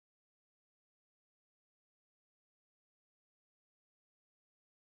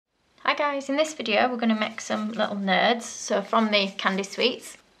Hi guys, in this video we're going to make some little nerds. So from the candy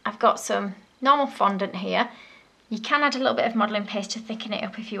sweets, I've got some normal fondant here. You can add a little bit of modelling paste to thicken it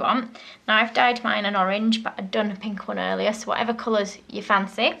up if you want. Now I've dyed mine an orange, but I'd done a pink one earlier, so whatever colours you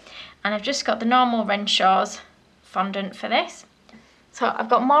fancy. And I've just got the normal Renshaw's fondant for this. So I've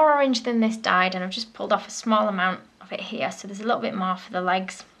got more orange than this dyed, and I've just pulled off a small amount of it here, so there's a little bit more for the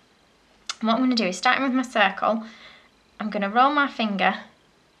legs. And what I'm going to do is, starting with my circle, I'm going to roll my finger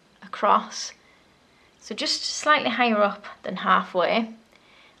across, so just slightly higher up than halfway.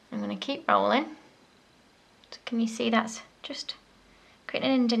 I'm going to keep rolling. So can you see that's just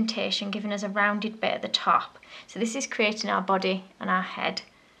creating an indentation, giving us a rounded bit at the top. So this is creating our body and our head.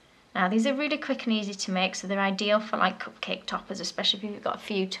 Now these are really quick and easy to make, so they're ideal for like cupcake toppers, especially if you've got a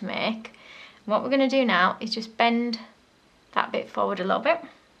few to make. And what we're going to do now is just bend that bit forward a little bit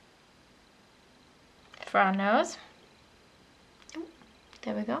for our nose. Ooh,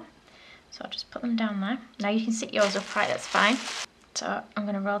 there we go. So I'll just put them down there. Now you can sit yours upright, that's fine. So I'm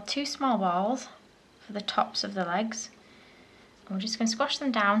going to roll 2 small balls for the tops of the legs. And we're just going to squash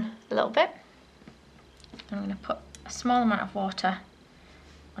them down a little bit. And I'm going to put a small amount of water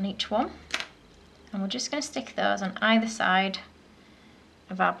on each one. And we're just going to stick those on either side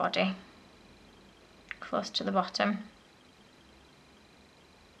of our body, close to the bottom.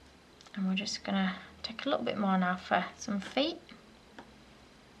 And we're just going to take a little bit more now for some feet.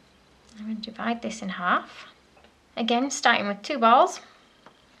 I'm going to divide this in half. Again, starting with 2 balls.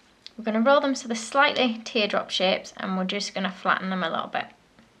 We're going to roll them so they're slightly teardrop shapes, and we're just going to flatten them a little bit.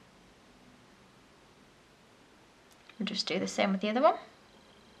 We'll just do the same with the other one.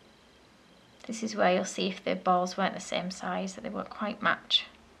 This is where you'll see if the balls weren't the same size, that they won't quite match.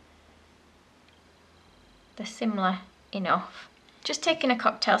 They're similar enough. Just taking a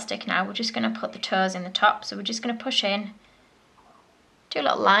cocktail stick now, we're just going to put the toes in the top, so we're just going to push in 2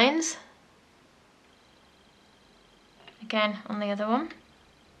 little lines. Again on the other one.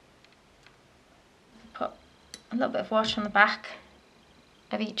 Put a little bit of water on the back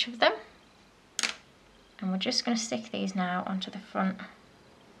of each of them. And we're just going to stick these now onto the front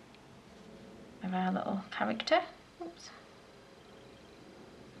of our little character. Oops.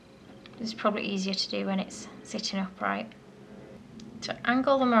 This is probably easier to do when it's sitting upright. So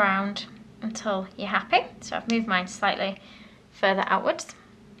angle them around until you're happy. So I've moved mine slightly further outwards.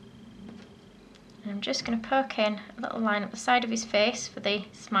 And I'm just going to poke in a little line up the side of his face for the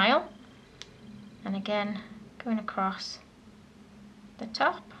smile. And again, going across the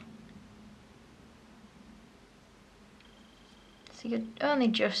top. So you'd only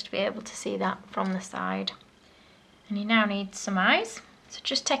just be able to see that from the side. And you now need some eyes. So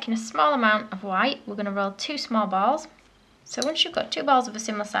just taking a small amount of white, we're going to roll 2 small balls. So once you've got 2 balls of a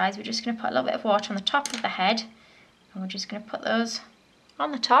similar size, we're just going to put a little bit of water on the top of the head. And we're just going to put those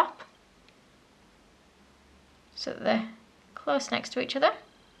on the top, so that they're close next to each other.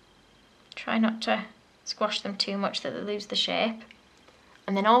 Try not to squash them too much that they lose the shape.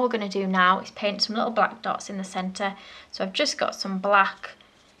 And then all we're going to do now is paint some little black dots in the centre. So I've just got some black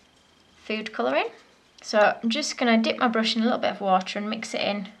food colouring. So I'm just going to dip my brush in a little bit of water and mix it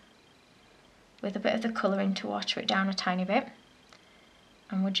in with a bit of the colouring to water it down a tiny bit.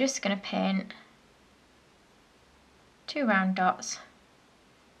 And we're just going to paint 2 round dots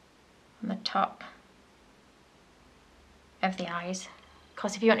on the top of the eyes. Of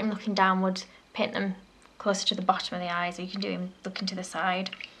course, if you want him looking downwards, paint them closer to the bottom of the eyes, or you can do him looking to the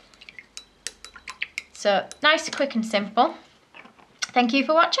side. So nice, quick and simple. Thank you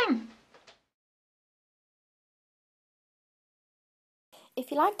for watching.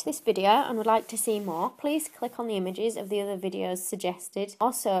 If you liked this video and would like to see more, please click on the images of the other videos suggested.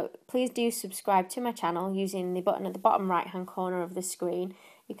 Also, please do subscribe to my channel using the button at the bottom right hand corner of the screen.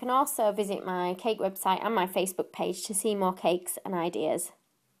 You can also visit my cake website and my Facebook page to see more cakes and ideas.